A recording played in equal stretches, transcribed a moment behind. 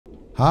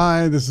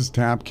Hi, this is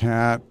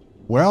Tapcat.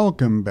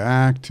 Welcome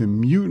back to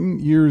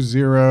Mutant Year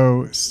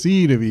Zero,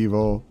 Seed of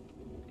Evil.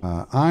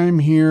 I'm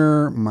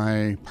here.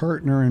 My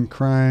partner in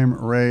crime,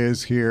 Ray,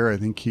 is here. I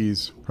think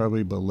he's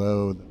probably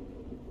below the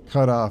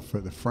cutoff for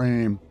the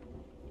frame.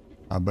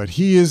 But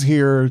he is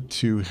here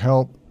to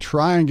help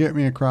try and get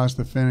me across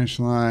the finish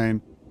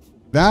line.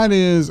 That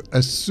is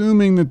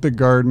assuming that the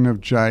Garden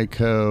of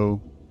Jyko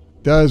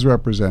does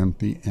represent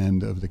the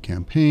end of the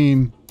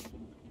campaign.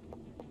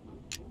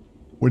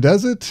 What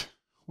does it?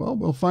 Well,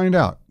 we'll find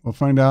out. We'll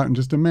find out in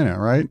just a minute,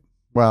 right?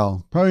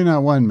 Well, probably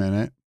not 1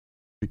 minute,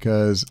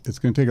 because it's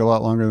going to take a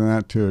lot longer than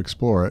that to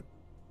explore it.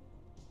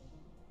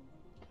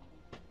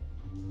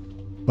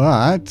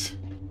 But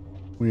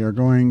we are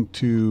going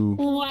to...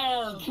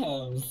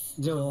 Welcome,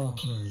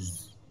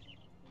 stalkers.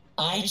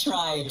 I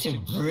tried to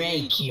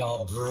break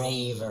your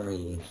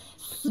bravery,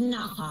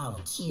 snuff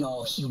out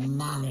your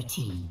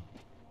humanity.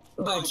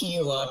 But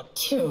you are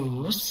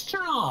too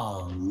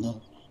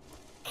strong.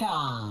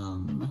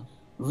 Come,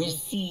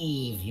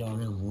 receive your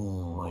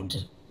reward.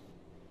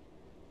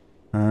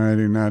 I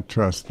do not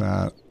trust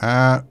that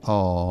at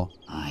all.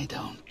 I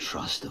don't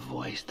trust a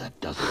voice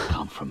that doesn't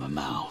come from a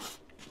mouth.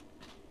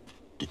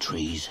 The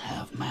trees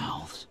have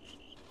mouths.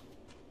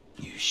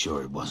 You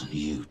sure it wasn't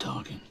you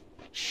talking?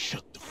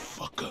 Shut the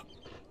fuck up.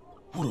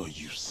 What are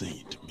you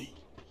saying to me?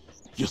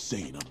 You're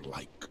saying I'm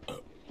like a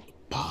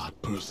pod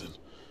person?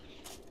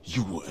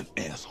 You were an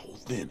asshole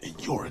then, and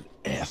you're an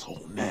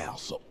asshole now,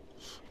 so...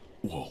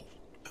 Whoa.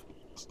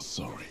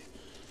 Sorry.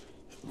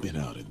 Been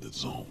out in the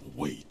zone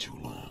way too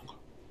long.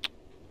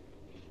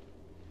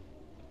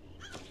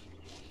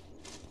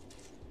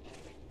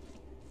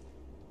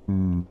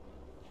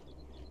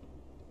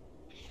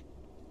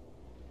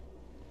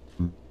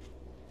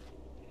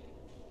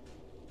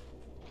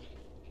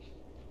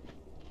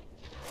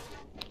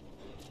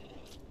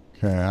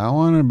 Okay, I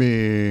want to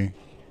be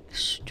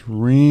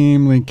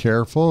extremely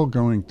careful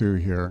going through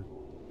here.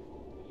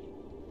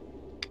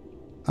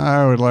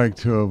 I would like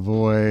to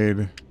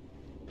avoid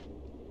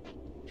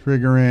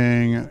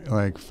triggering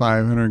like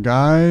 500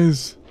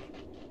 guys.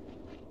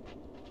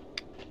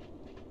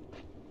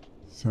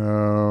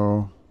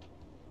 So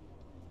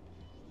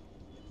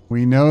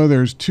we know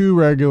there's 2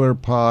 regular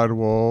pod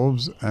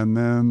wolves, and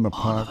then the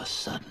All of a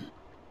sudden,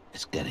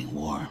 it's getting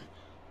warm,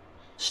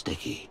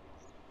 sticky,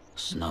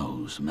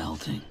 snow's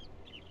melting.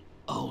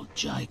 Old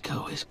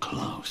Jyko is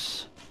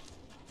close.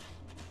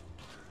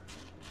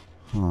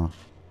 Huh.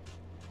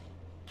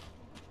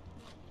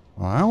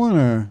 Well, I want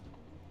to...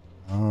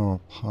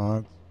 Oh,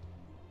 pod.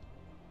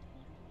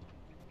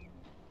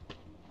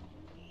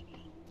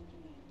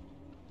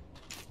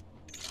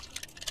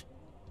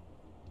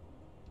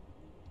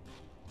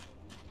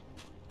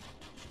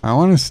 I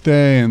want to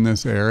stay in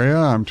this area.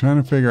 I'm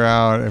trying to figure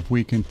out if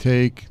we can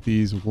take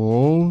these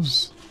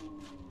wolves.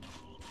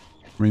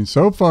 I mean,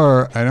 so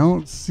far, I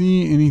don't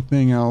see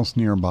anything else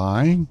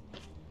nearby.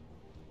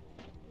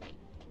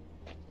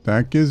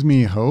 That gives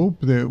me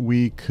hope that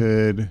we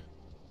could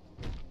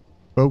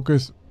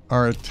focus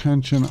our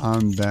attention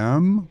on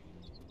them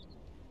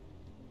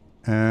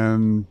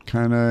and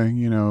kind of,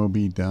 you know,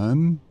 be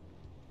done.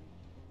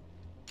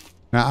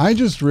 Now, I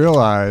just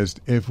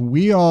realized if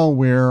we all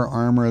wear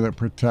armor that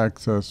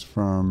protects us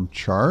from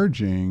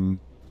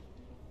charging,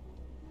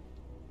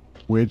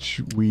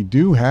 which we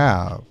do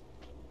have,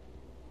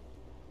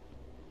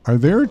 are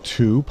there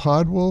 2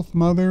 podwolf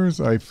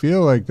mothers? I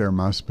feel like there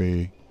must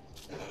be.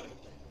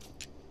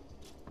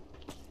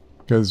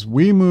 Because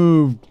we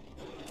moved,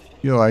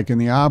 you know, like in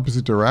the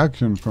opposite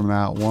direction from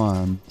that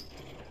one.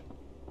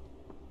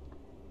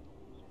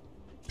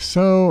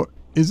 So,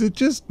 is it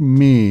just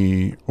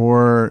me,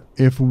 or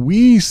if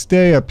we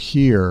stay up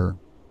here,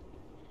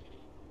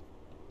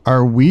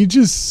 are we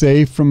just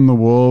safe from the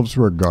wolves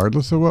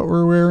regardless of what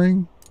we're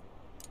wearing?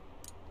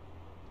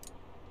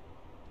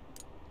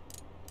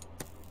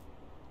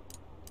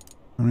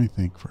 Let me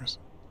think for a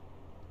second.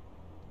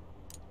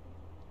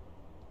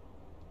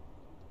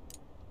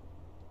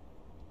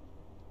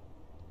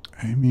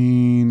 I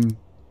mean,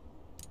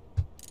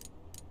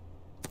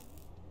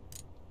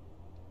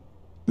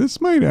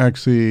 this might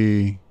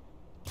actually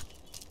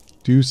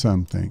do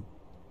something.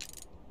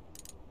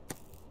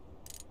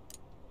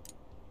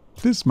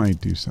 This might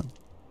do something.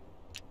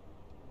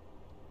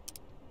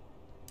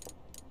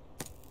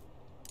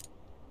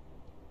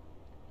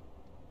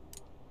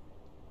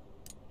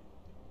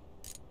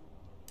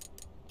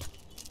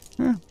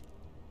 Yeah.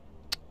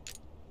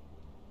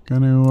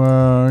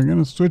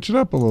 Gonna switch it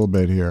up a little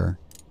bit here.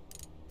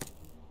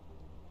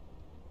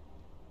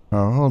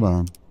 Oh, hold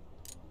on.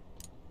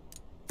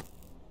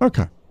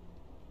 Okay.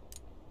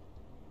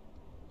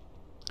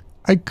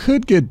 I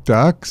could get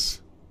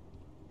ducks.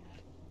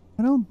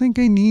 I don't think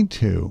I need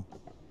to.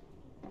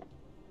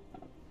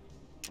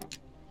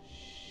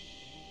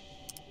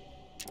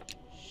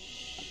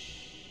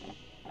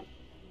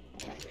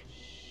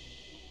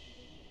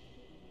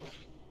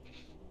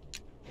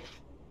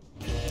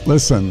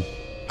 Listen,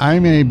 I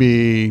may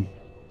be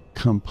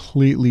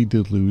completely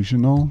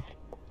delusional,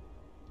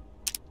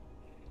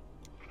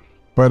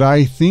 But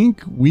I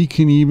think we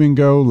can even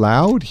go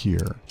loud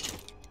here.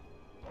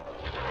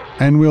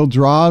 And we'll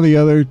draw the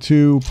other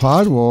two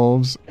pod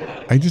wolves.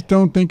 I just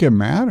don't think it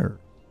matters.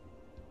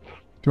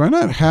 Do I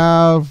not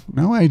have...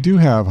 No, I do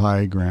have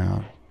high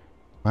ground.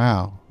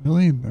 Wow.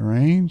 Really? The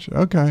range?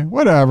 Okay,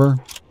 whatever.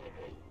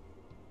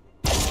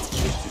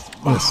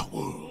 Listen,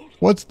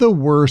 what's the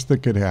worst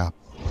that could happen?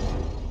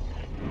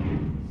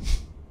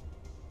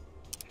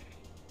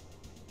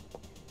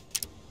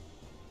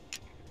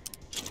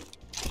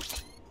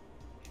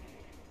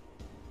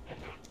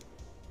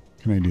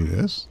 Can I do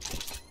this?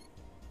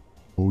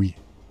 Oh, yeah.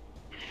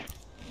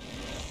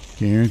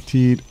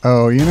 Guaranteed.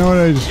 Oh, you know what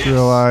I just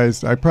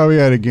realized? I probably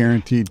had a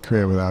guaranteed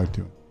crit without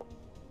doing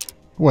it.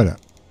 Whatever.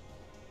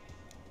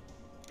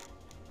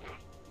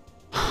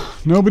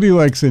 Nobody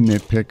likes a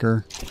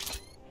nitpicker.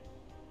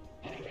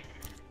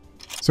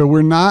 So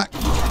we're not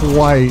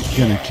quite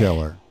gonna kill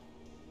her.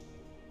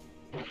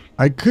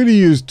 I could have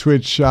used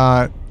Twitch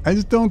Shot. I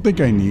just don't think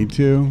I need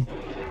to.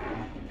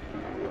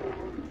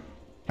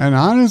 And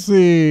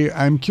honestly,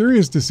 I'm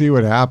curious to see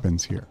what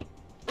happens here.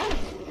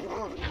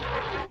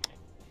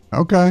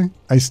 Okay.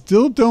 I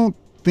still don't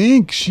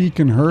think she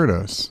can hurt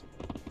us.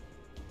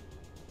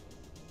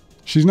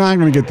 She's not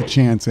going to get the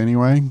chance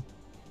anyway.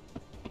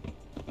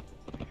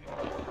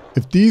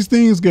 If these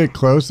things get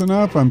close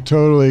enough, I'm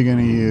totally going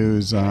to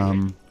use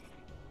the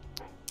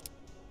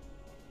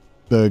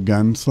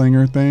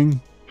gunslinger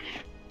thing.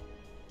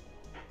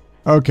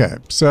 Okay,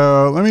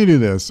 so let me do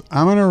this.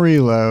 I'm going to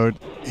reload.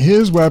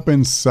 His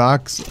weapon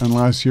sucks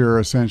unless you're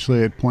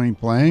essentially at point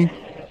blank.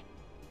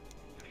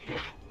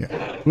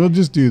 Yeah, we'll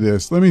just do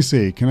this. Let me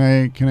see. Can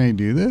I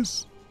do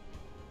this?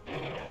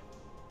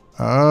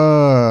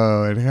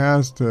 Oh, it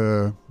has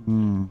to...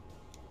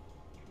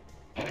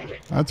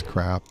 That's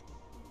crap.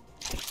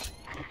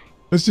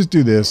 Let's just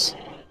do this.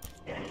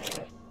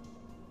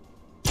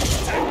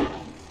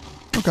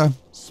 Okay.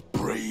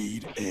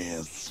 Sprayed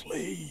and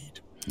slayed.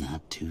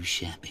 Not too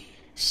shabby.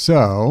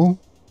 So,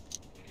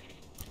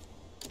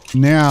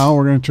 now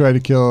we're going to try to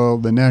kill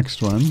the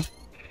next one.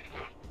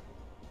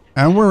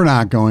 And we're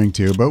not going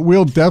to, but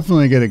we'll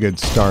definitely get a good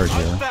start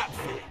here.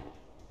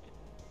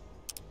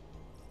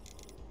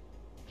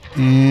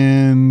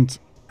 And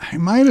I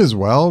might as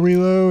well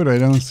reload. I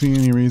don't see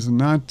any reason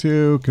not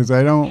to, because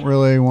I don't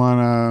really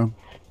want to,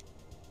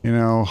 you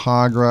know,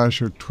 hog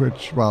rush or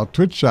twitch. Well,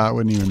 twitch shot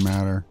wouldn't even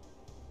matter.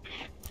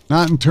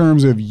 Not in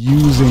terms of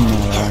using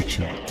that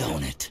action.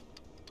 Don't it?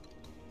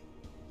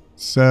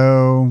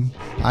 So,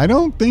 I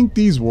don't think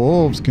these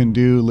wolves can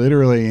do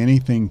literally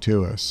anything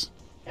to us.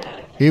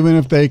 Even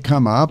if they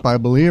come up, I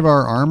believe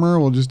our armor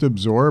will just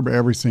absorb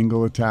every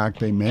single attack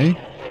they make.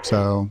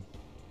 So,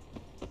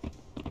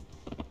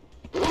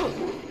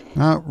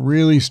 not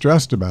really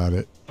stressed about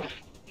it.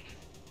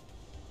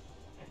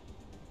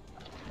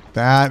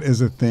 That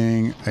is a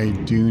thing I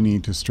do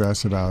need to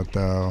stress about,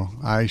 though.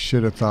 I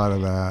should have thought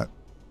of that.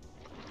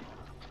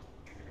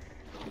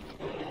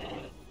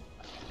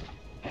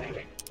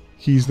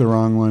 He's the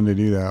wrong one to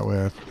do that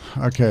with.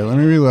 Okay, let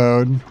me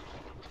reload.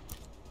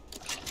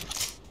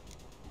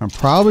 I'm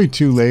probably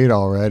too late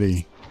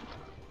already.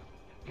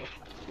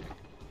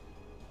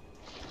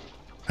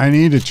 I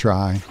need to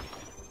try.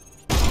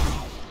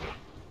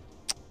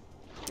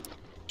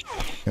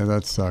 Yeah,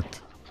 that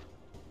sucked.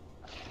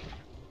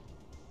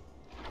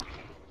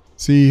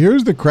 See,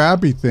 here's the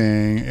crappy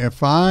thing.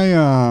 If I,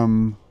 oh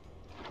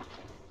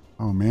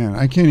man,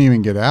 I can't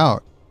even get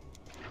out.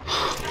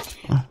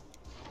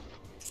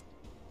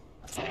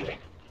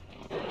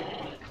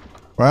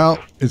 Well,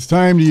 it's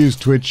time to use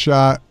Twitch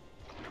Shot.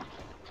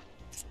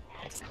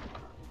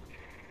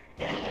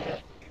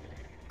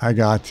 I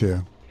got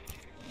to.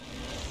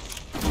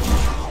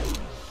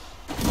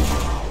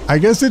 I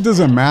guess it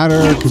doesn't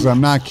matter because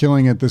I'm not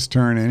killing it this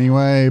turn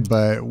anyway,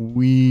 but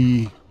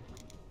we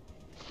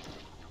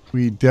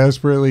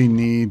desperately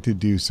need to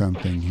do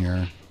something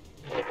here.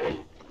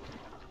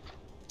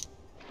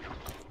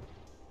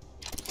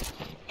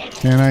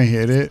 Can I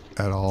hit it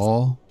at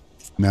all?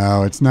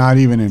 No, it's not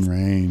even in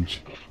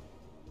range.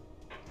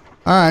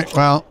 All right,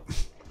 well.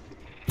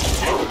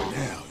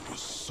 Now your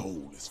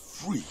soul is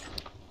free.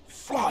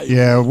 Fly.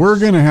 Yeah, we're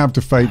going to have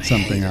to fight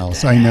something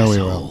else. I know we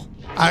will.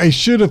 I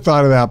should have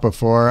thought of that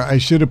before. I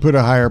should have put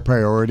a higher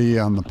priority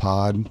on the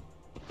pod.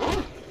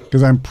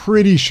 Because I'm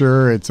pretty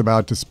sure it's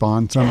about to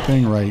spawn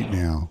something right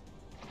now.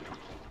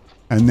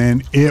 And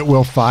then it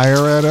will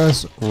fire at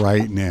us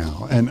right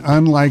now. And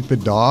unlike the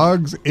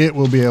dogs, it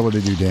will be able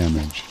to do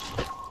damage.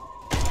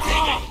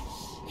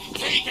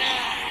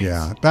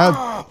 Yeah,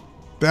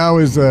 that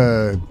was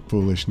a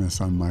foolishness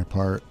on my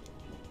part.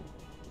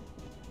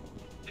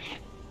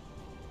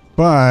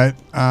 But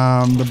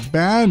the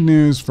bad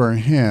news for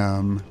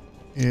him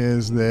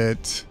is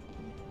that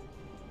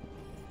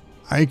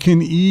I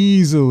can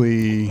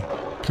easily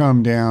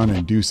come down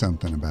and do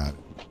something about it.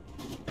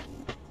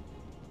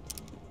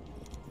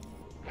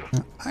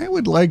 Now, I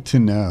would like to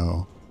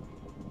know.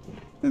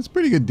 It's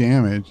pretty good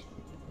damage.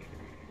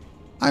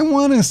 I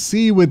want to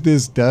see what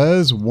this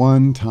does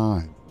one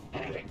time.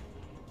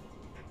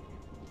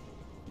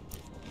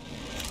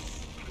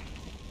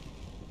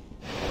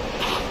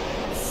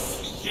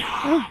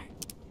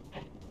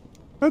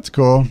 That's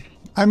cool.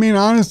 I mean,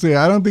 honestly,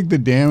 I don't think the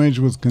damage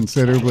was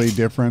considerably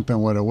different than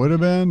what it would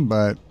have been,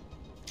 but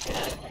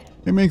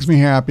it makes me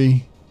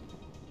happy.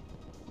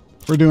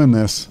 We're doing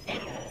this.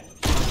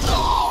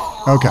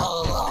 Okay.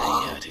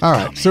 All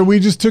right. So we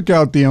just took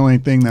out the only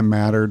thing that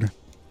mattered.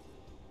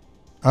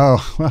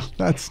 Oh, well,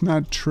 that's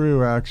not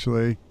true,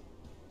 actually.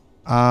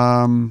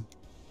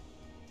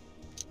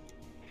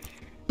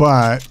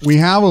 But we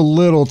have a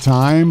little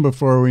time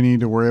before we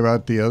need to worry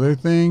about the other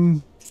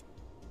thing.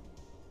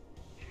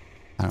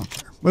 I don't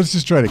care. Let's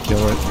just try to kill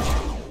it.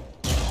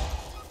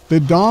 The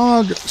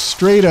dog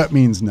straight up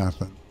means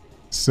nothing.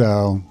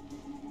 So.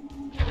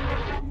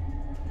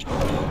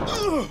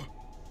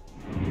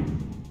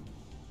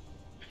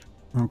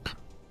 Okay.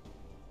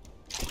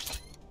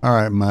 All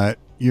right, Mutt.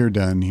 You're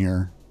done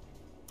here.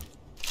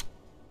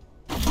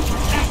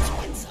 That's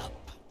what's up.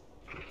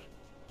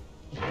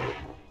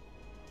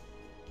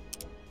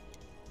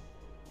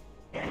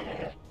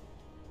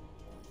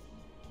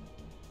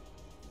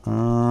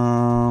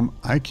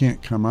 I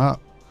can't come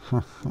up.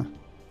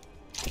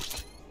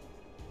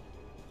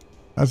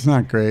 That's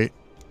not great.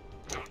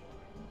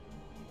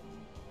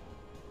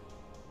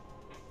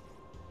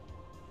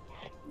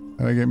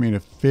 That'll get me to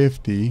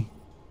 50.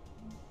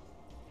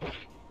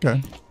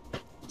 Okay.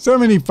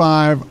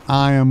 75,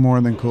 I am more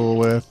than cool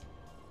with.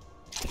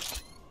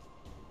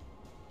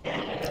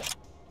 Kiss,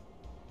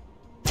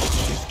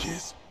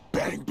 kiss,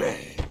 bang,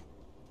 bang.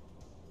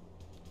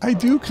 I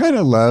do kind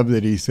of love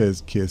that he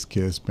says kiss,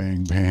 kiss,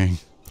 bang, bang.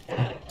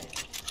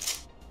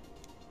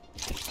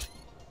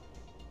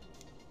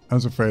 I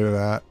was afraid of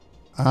that.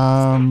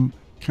 Can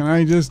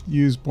I just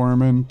use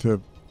Borman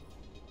to...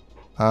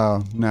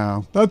 Oh,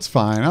 no. That's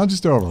fine. I'll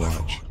just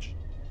Overwatch.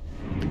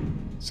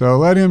 So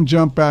let him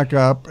jump back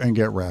up and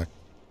get wrecked.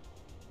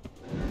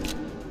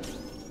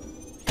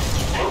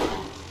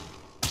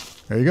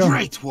 There you go.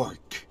 Great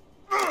work.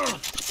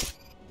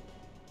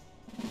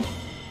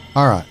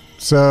 All right.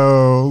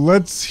 So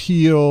let's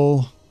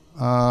heal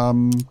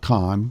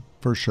Khan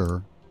for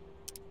sure.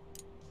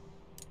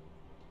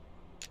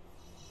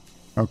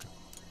 Okay.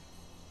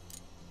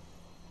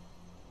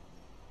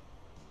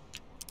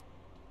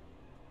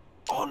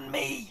 On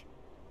me.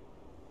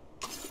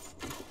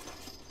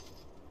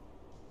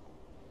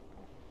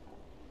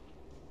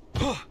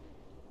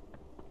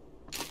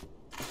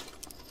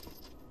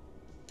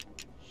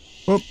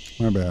 Oop,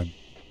 my bad.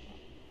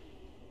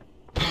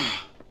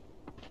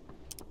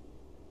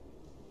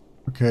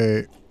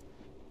 Okay.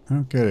 I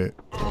don't get it.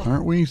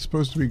 Aren't we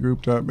supposed to be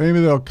grouped up?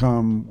 Maybe they'll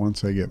come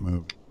once I get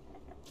moved.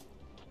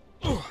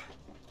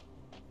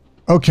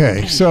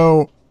 Okay,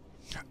 so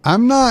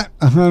I'm not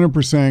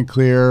 100%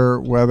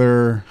 clear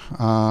whether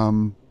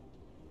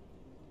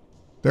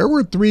there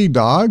were 3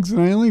 dogs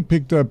and I only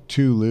picked up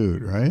 2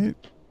 loot, right?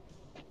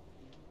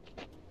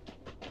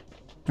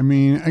 I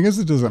mean, I guess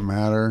it doesn't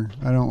matter.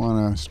 I don't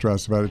want to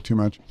stress about it too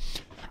much.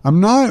 I'm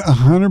not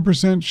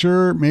 100%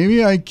 sure.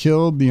 Maybe I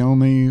killed the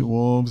only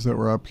wolves that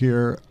were up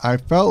here. I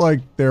felt like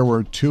there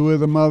were 2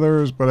 of the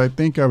mothers, but I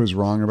think I was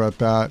wrong about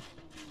that.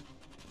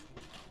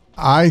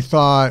 I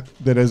thought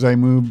that as I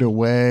moved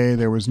away,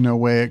 there was no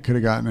way it could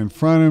have gotten in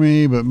front of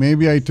me, but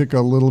maybe I took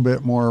a little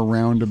bit more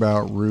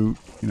roundabout route,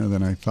 you know,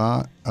 than I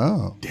thought.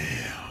 Oh.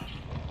 Damn.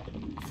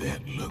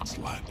 That looks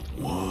like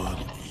one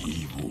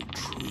evil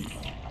tree.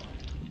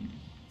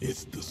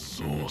 It's the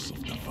source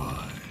of the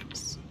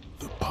vines,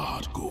 the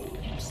pot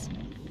goals,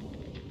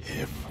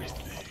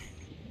 everything.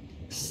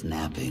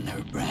 Snapping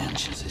her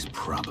branches is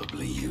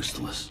probably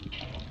useless.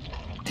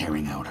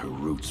 Tearing out her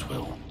roots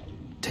will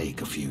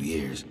take a few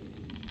years.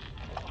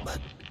 But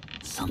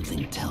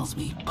something tells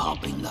me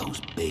popping those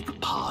big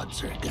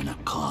pods are gonna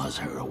cause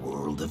her a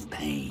world of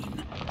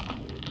pain.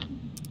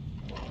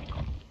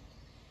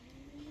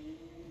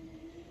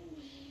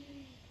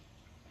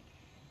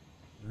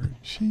 Where is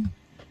she?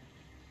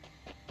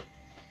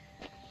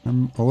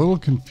 I'm a little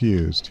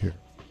confused here.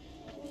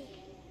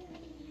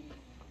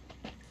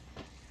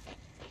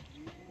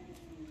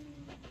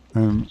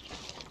 And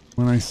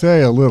when I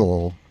say a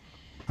little,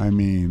 I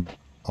mean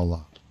a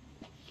lot.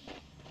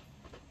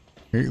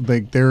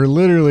 Like, there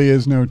literally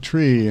is no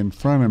tree in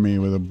front of me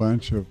with a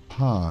bunch of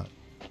pods.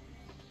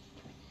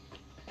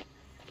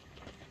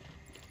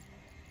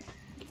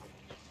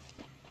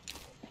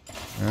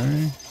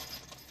 Okay.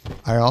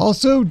 I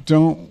also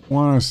don't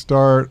want to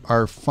start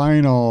our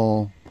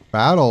final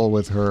battle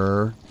with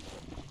her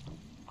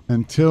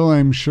until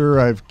I'm sure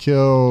I've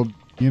killed,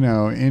 you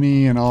know,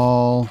 any and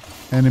all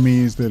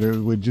enemies that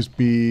would just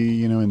be,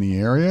 you know, in the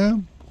area.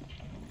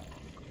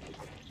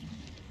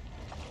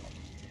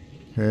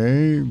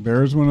 Okay,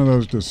 there's one of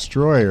those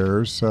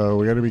destroyers, so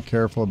we got to be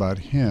careful about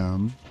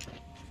him.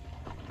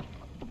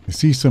 I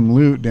see some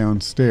loot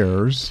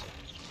downstairs.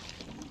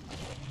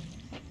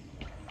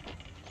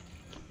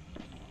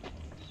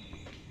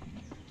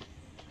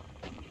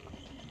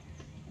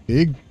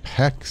 Big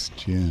pecs,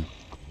 Jim.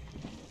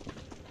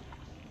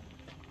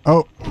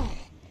 Oh.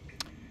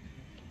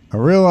 I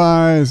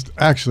realized...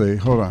 Actually,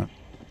 hold on.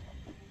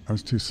 I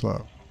was too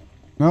slow.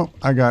 Nope,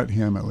 I got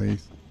him at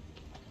least.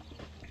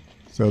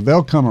 So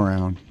they'll come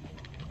around.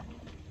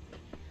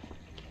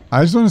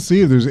 I just want to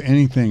see if there's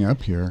anything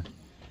up here.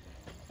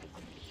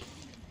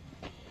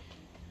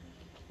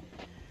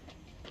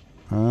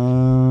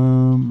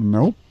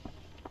 Nope.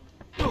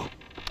 Kind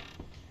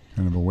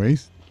of a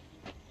waste.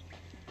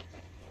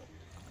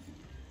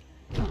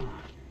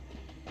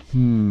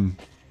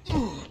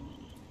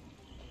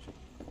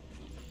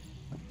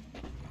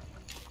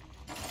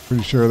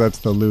 Pretty sure that's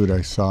the loot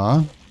I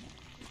saw.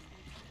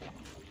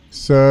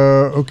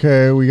 So,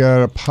 okay, we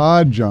got a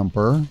pod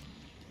jumper.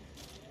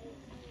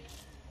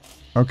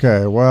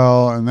 Okay,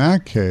 well, in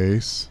that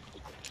case,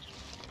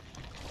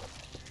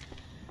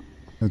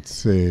 let's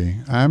see.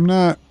 I'm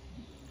not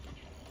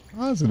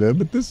positive,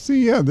 but this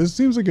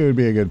seems like it would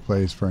be a good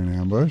place for an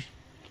ambush.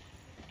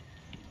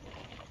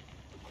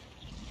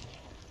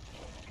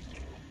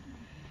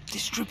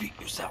 Distribute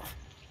yourself.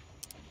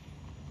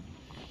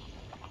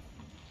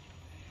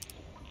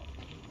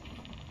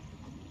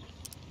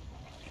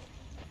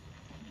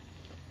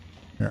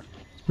 Here,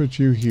 let's put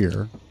you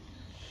here.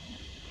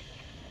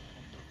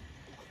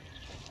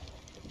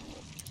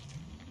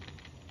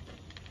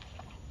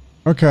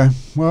 Okay,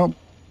 well,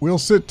 we'll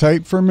sit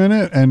tight for a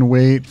minute and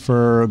wait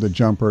for the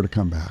jumper to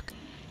come back.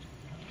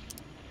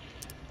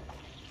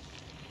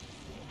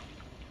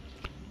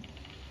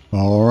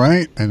 All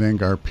right, I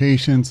think our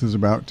patience is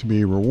about to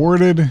be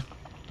rewarded.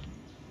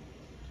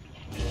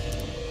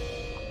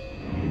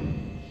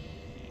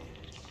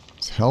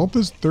 His health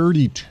is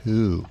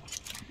 32.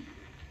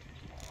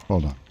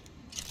 Hold on.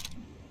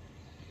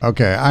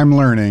 Okay, I'm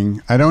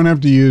learning. I don't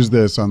have to use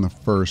this on the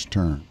first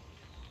turn.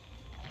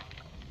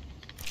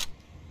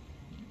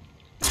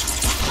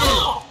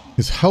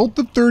 His health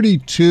of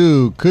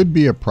 32 could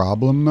be a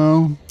problem,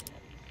 though.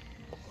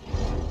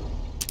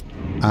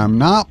 I'm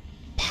not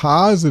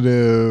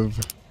positive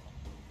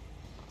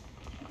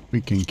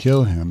we can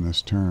kill him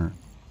this turn.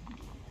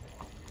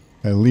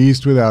 At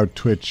least without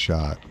Twitch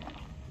shot.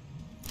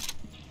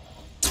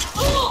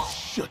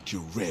 Shut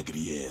your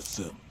raggedy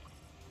ass up.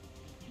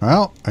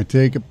 Well, I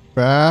take it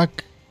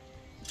back.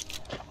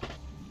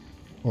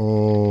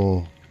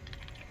 Oh.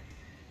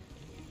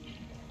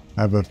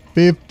 I have a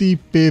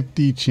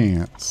 50-50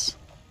 chance.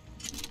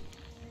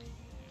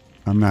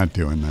 I'm not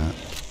doing that.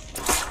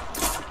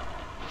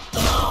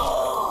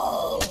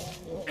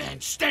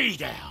 And stay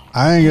down.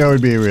 I think that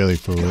would be really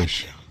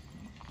foolish.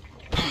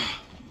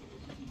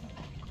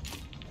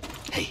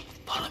 Hey,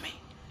 follow me.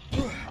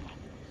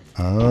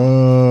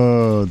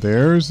 Oh,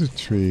 there's a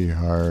tree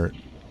heart.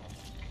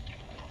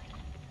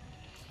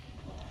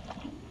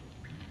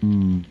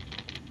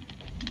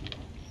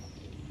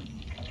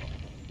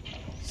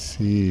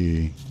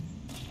 See.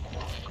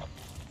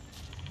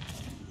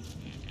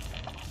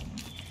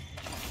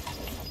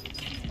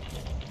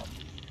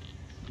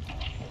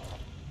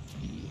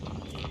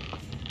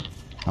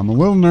 I'm a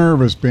little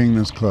nervous being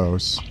this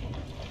close.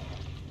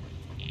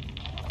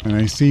 And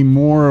I see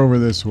more over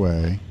this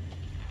way.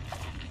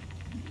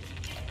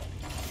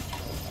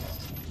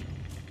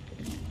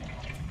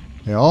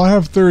 They all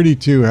have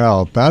 32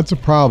 health. That's a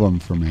problem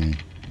for me.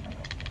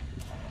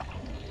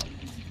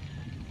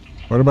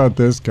 What about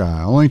this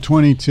guy? Only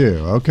 22.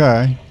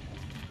 Okay.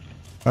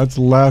 That's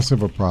less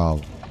of a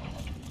problem.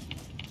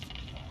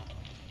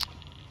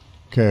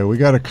 Okay, we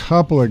got a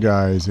couple of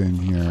guys in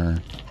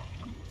here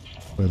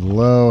with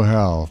low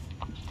health.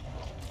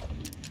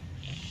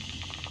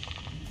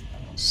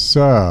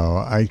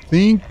 So, I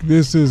think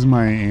this is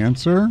my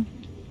answer.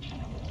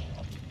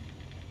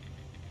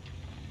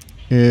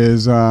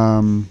 Is,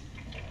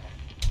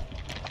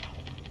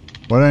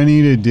 what I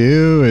need to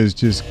do is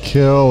just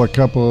kill a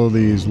couple of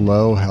these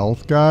low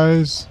health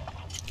guys.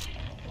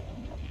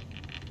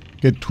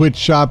 Get Twitch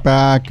shot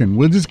back, and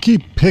we'll just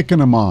keep picking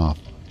them off.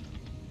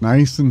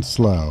 Nice and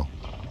slow.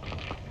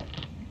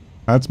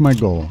 That's my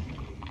goal.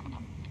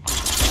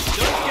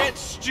 Don't get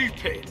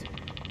stupid.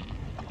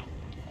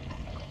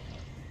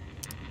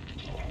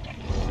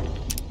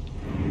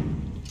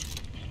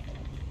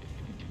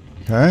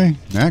 Okay,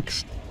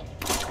 next.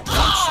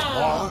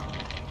 Yeah,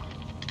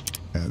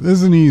 this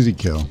is an easy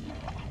kill.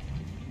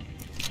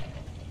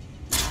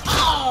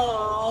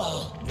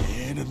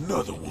 And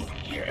another one.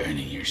 You're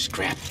earning your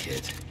scrap,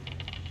 kid.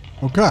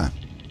 Okay.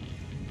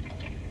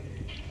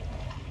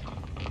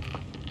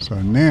 So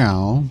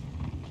now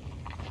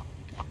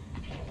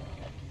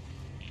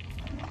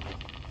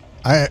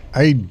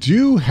I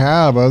do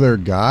have other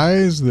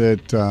guys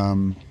that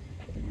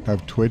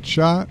have Twitch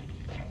shot.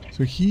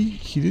 So he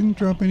didn't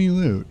drop any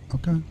loot.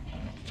 Okay.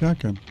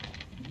 Checking.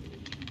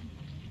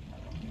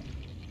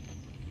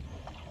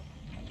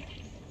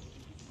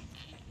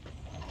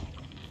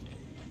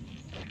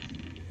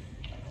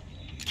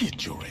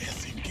 Get your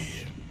ass in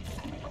gear.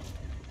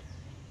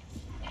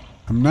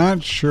 I'm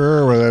not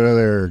sure where that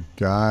other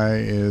guy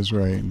is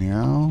right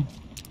now.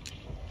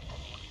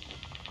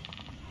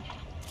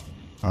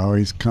 Oh,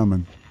 he's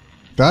coming.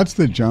 That's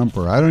the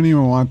jumper. I don't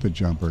even want the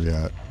jumper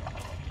yet.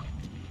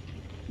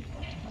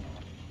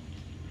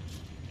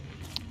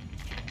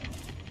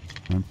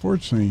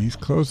 Unfortunately, he's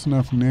close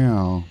enough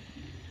now.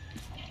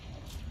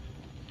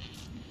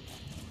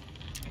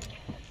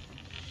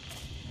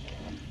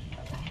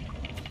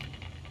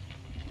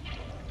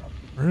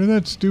 Where did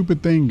that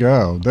stupid thing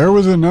go? There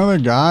was another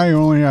guy who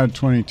only had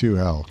 22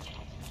 health.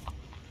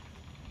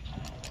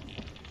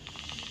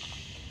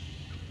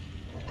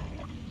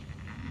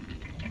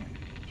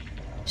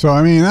 So,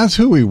 I mean, that's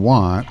who we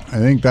want. I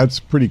think that's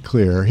pretty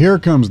clear. Here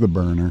comes the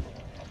burner.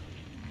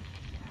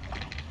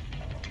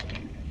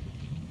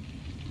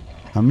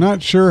 I'm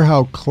not sure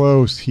how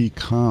close he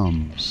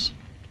comes.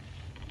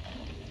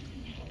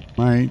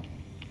 Might.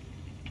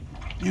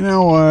 You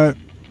know what?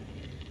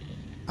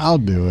 I'll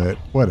do it.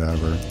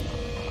 Whatever.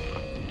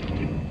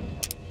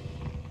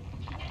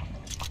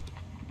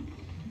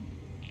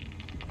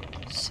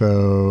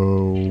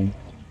 So,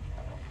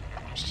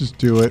 let's just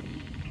do it.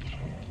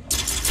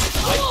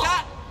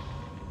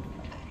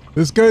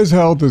 This guy's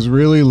health is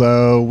really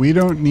low. We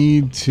don't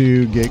need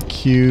to get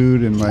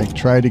cute and like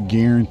try to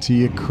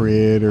guarantee a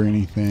crit or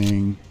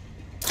anything.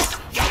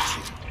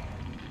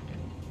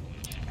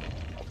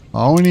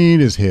 All we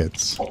need is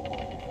hits.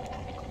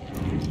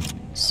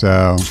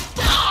 So,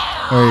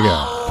 there you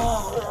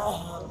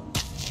go.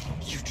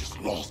 You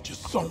just lost your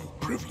soul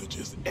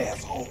privileges,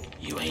 asshole.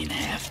 You ain't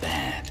half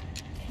bad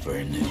for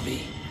a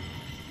newbie.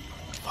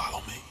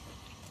 Follow me.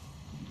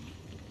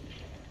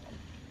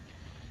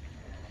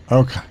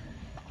 Okay.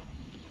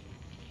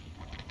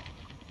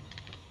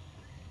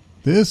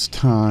 This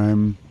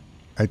time,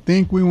 I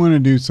think we want to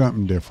do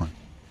something different.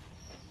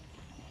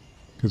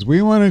 Because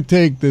we want to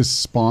take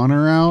this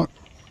spawner out.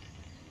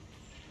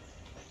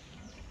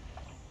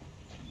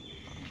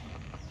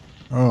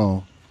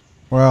 Oh,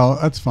 well,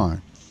 that's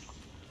fine.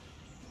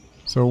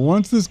 So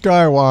once this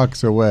guy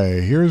walks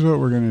away, here's what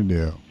we're going to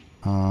do.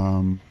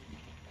 I'm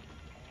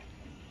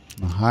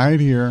going to hide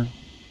here.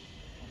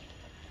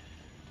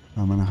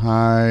 I'm going to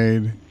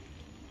hide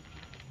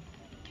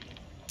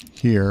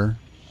here.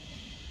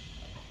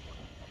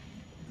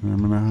 And I'm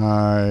going to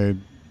hide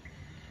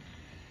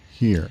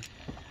here.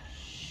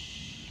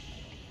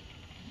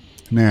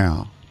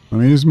 Now,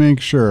 let me just make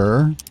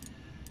sure.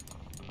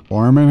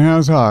 Foreman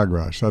has hog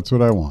rush. That's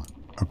what I want.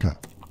 Okay.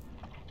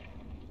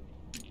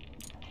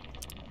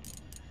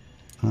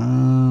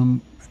 I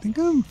think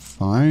I'm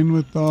fine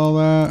with all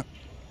that.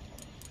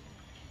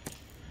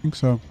 I think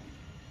so.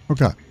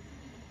 Okay.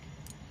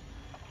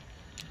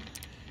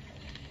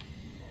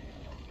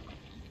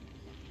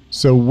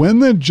 So when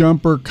the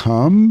jumper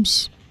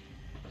comes,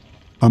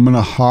 I'm going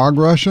to hog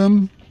rush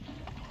him,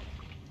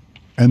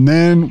 and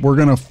then we're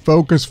going to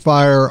focus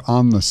fire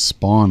on the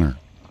spawner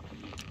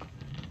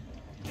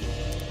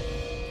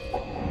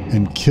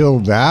and kill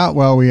that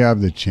while we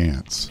have the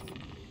chance.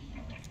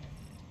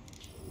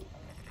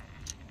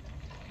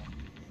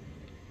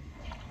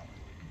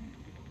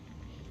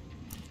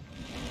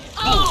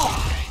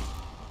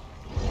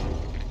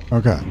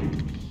 Okay.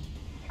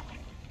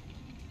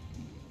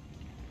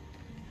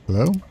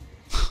 Hello?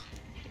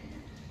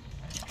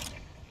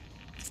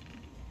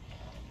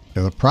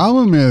 Yeah, the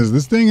problem is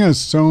this thing has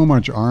so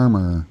much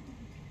armor.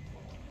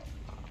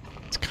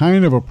 It's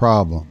kind of a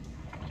problem.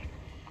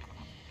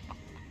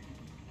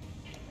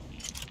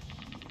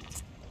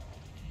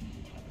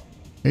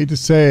 Hate to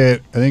say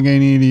it, I think I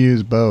need to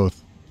use both.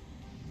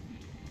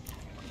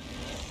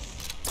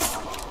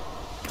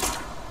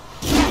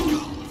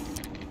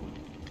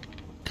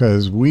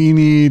 Because we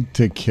need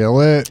to kill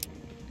it.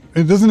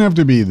 It doesn't have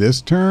to be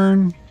this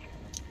turn.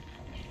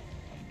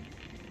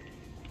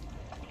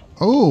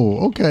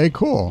 Oh, okay,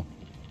 cool.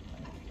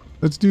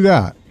 Let's do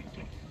that.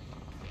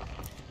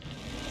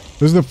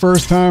 This is the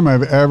first time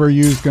I've ever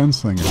used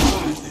Gunslinger.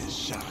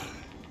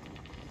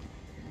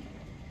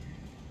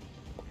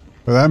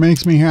 But that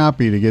makes me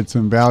happy to get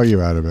some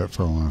value out of it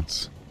for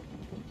once.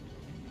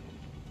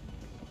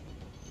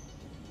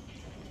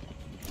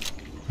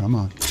 Come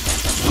on.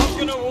 I'm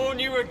gonna warn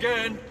you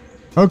again.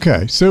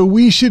 Okay, so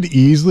we should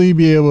easily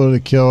be able to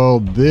kill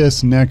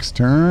this next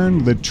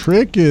turn. The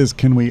trick is,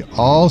 can we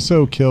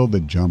also kill the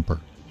jumper?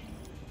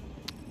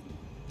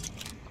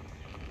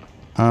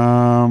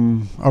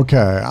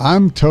 Okay,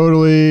 I'm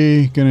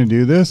totally gonna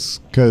do this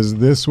because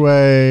this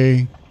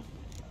way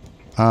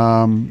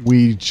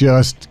we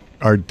just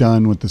are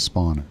done with the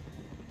spawner.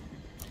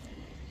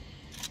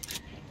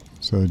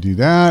 So do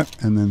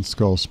that and then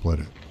skull split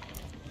it.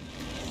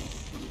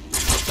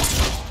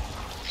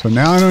 So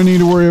now I don't need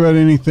to worry about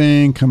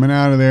anything coming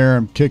out of there.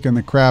 I'm kicking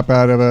the crap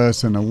out of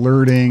us and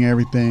alerting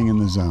everything in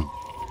the zone.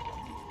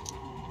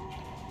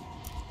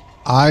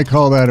 I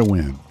call that a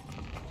win.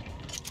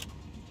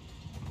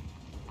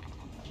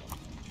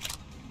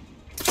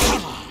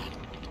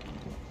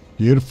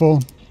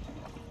 Beautiful.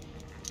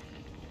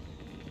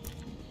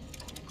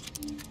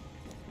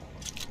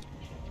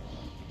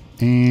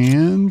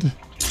 And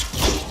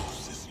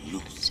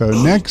so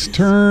next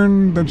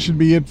turn, that should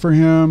be it for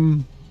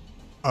him.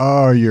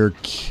 Oh, you're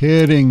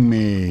kidding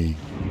me.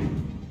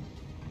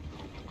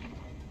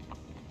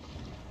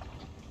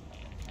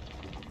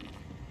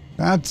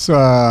 That's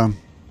a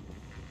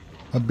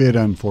bit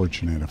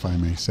unfortunate, if I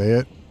may say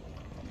it.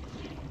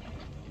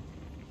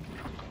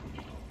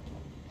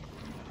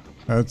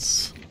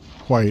 That's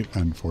quite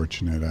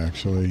unfortunate,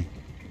 actually.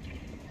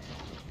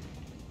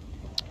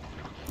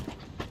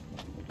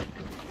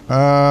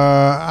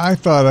 I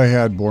thought I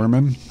had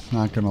Borman,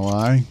 not gonna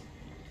lie.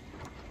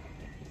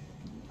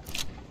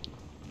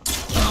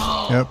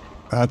 Yep,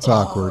 that's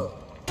awkward.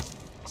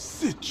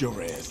 Sit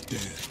your ass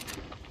down.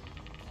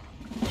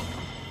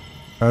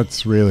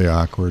 That's really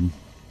awkward.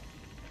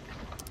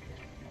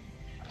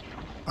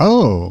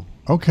 Oh,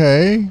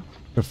 okay.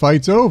 The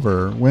fight's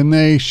over. When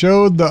they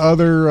showed the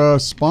other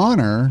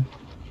spawner,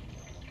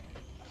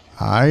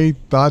 I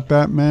thought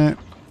that meant,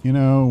 you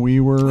know,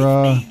 we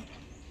were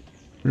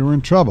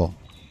in trouble.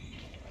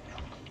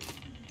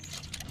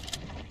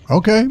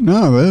 Okay,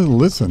 no,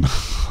 listen,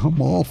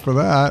 I'm all for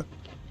that.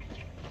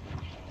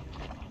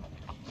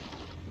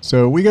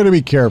 So we got to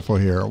be careful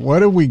here.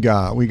 What have we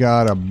got? We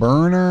got a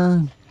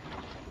burner.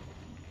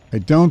 I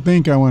don't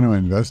think I want to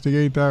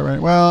investigate that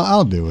right. Well,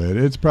 I'll do it.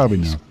 It's probably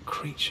These no.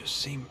 creatures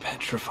seem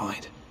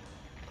petrified.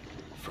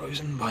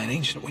 Frozen by an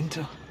ancient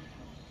winter.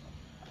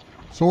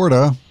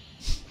 Sorta.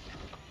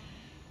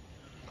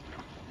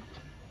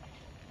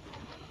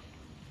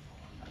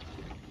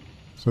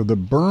 So the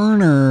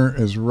burner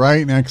is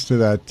right next to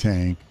that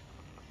tank.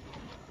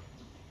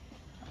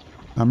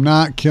 I'm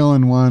not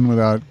killing one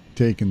without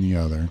taking the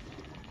other.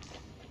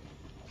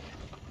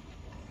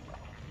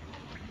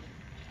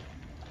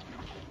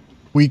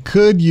 We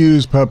could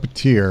use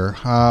Puppeteer,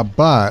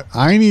 but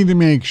I need to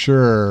make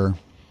sure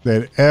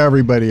that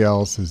everybody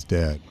else is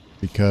dead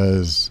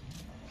because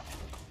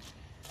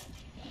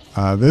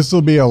this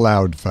will be a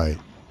loud fight.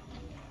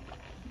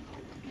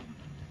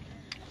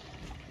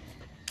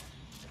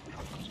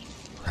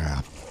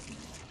 Crap.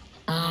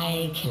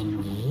 I can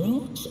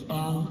root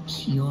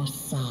out your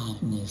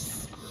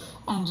sadness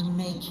and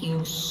make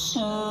you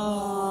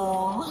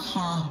so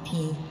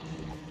happy.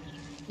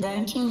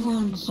 Don't you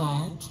want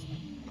that?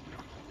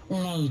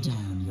 Lay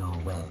down your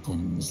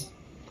weapons.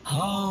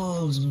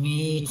 Hold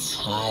me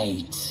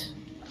tight.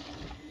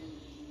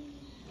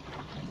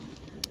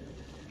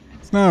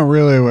 It's not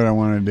really what I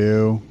want to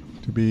do,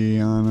 to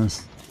be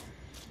honest.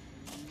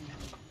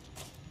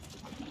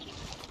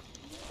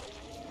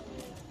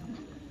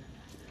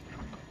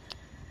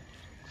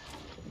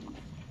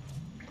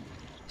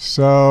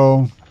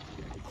 So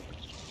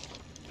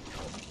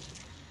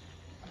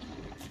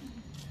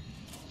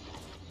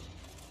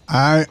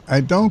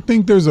I don't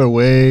think there's a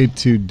way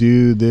to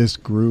do this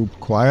group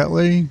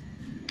quietly.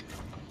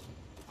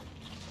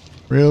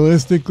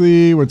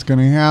 Realistically, what's going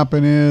to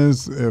happen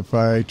is if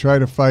I try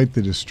to fight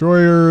the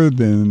destroyer,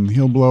 then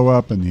he'll blow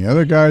up and the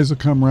other guys will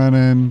come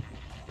running.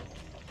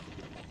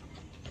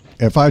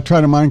 If I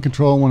try to mind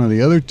control one of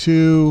the other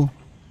two,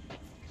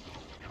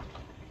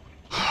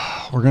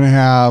 we're going to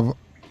have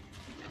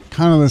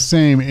kind of the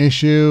same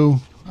issue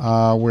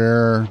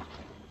where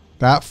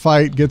that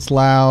fight gets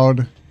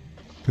loud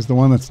because the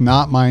one that's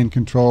not mind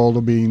controlled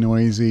will be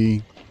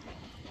noisy.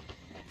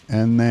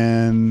 And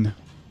then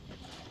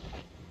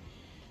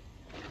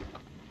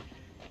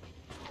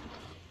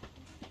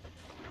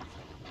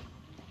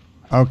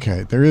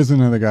okay, there is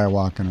another guy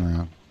walking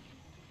around.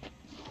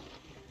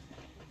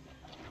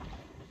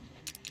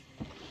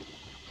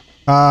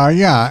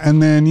 Yeah,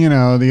 and then, you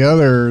know, the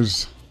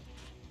others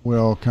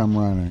will come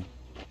running.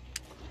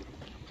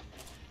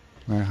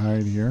 Can I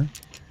hide here?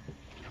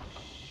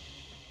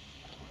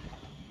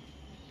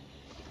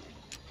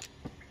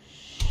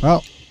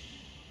 Oh.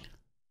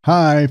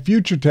 Hi,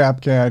 Future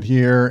Tapcat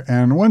here,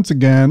 and once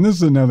again, this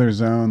is another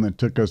zone that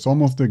took us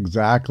almost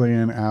exactly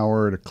an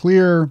hour to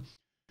clear.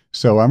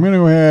 So I'm going to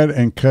go ahead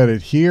and cut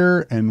it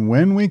here, and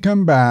when we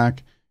come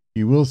back,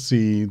 you will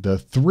see the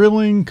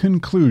thrilling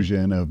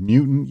conclusion of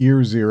Mutant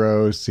Year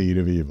Zero: Seed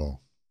of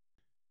Evil.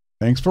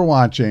 Thanks for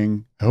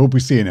watching. I hope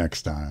we see you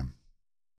next time.